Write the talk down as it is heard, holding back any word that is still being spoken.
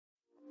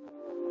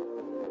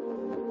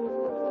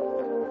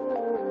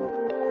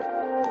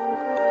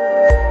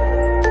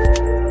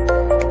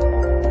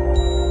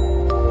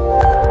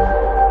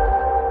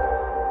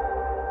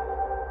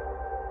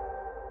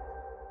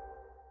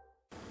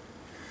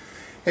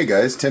Hey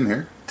guys, Tim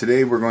here.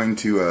 Today we're going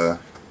to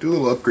do a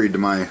little upgrade to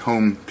my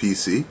home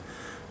PC.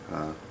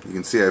 You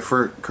can see I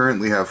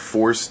currently have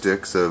 4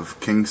 sticks of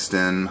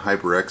Kingston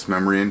HyperX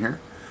memory in here.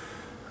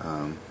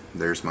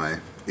 There's my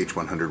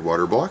H100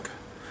 water block.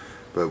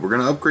 But we're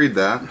going to upgrade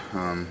that.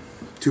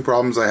 2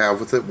 problems I have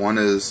with it. One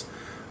is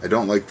I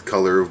don't like the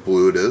color of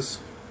blue it is.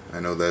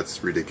 I know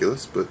that's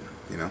ridiculous, but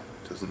you know,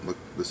 it doesn't look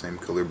the same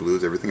color blue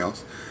as everything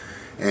else.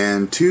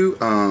 And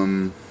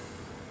 2,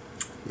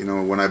 you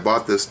know, when I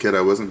bought this kit, I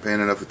wasn't paying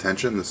enough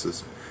attention. This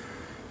is,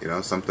 you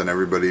know, something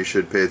everybody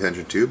should pay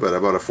attention to. But I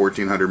bought a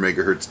 1400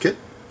 megahertz kit,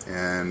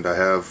 and I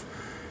have,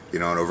 you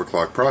know, an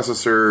overclocked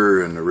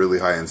processor and a really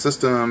high-end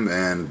system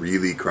and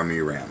really crummy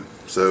RAM.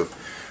 So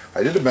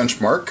I did a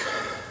benchmark.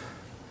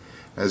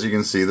 As you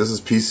can see, this is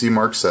PC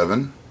Mark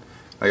 7.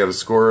 I got a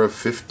score of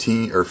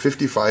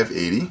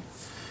 5580.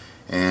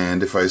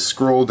 And if I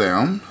scroll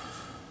down,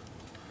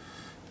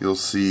 you'll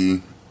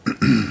see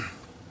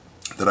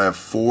that I have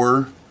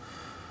 4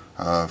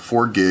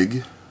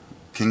 gig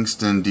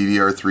Kingston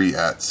DDR3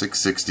 at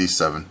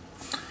 667.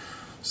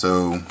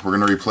 So we're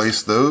going to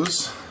replace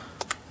those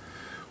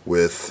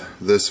with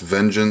this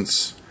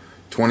Vengeance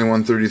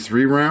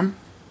 2133 RAM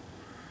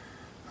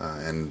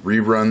and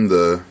rerun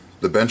the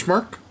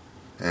benchmark,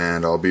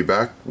 and I'll be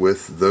back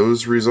with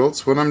those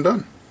results when I'm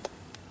done.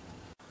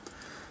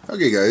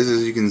 Okay guys,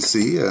 as you can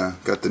see,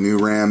 got the new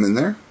RAM in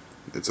there.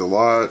 It's a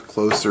lot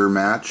closer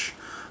match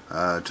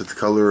to the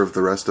color of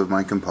the rest of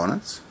my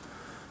components.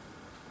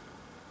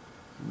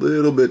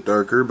 Little bit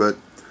darker, but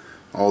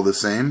all the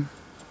same.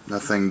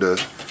 Nothing to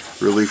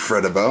really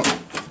fret about.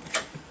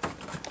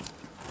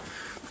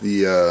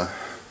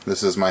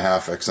 This is my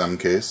half XM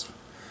case.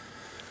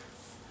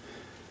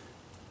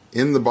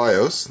 In the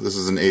BIOS, this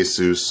is an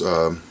Asus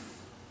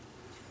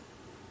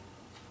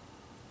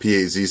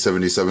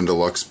P8Z77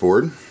 Deluxe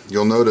board.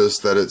 You'll notice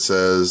that it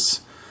says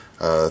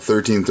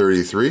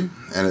 1333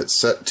 and it's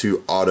set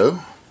to auto.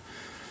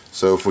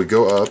 So if we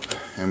go up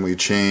and we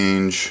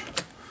change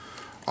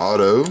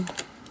auto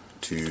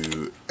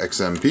to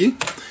XMP,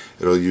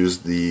 it'll use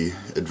the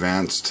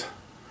advanced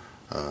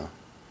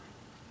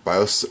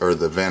BIOS or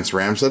the advanced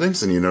RAM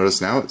settings, and you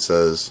notice now it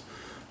says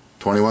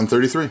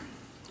 2133.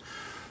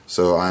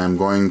 So I am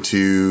going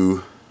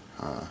to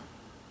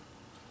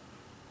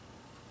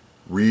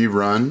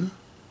rerun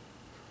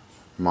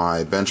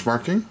my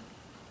benchmarking,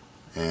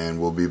 and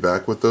we'll be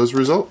back with those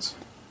results.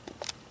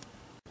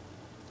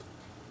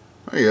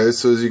 Alright guys,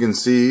 so as you can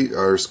see,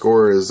 our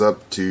score is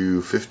up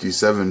to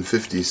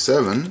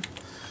 5757.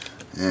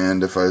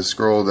 And if I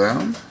scroll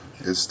down,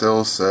 it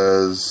still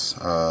says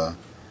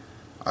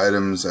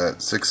items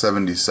at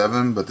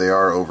 677, but they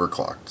are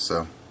overclocked.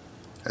 So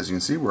as you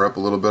can see, we're up a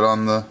little bit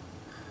on the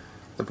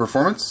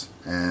performance,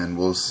 and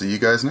we'll see you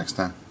guys next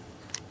time.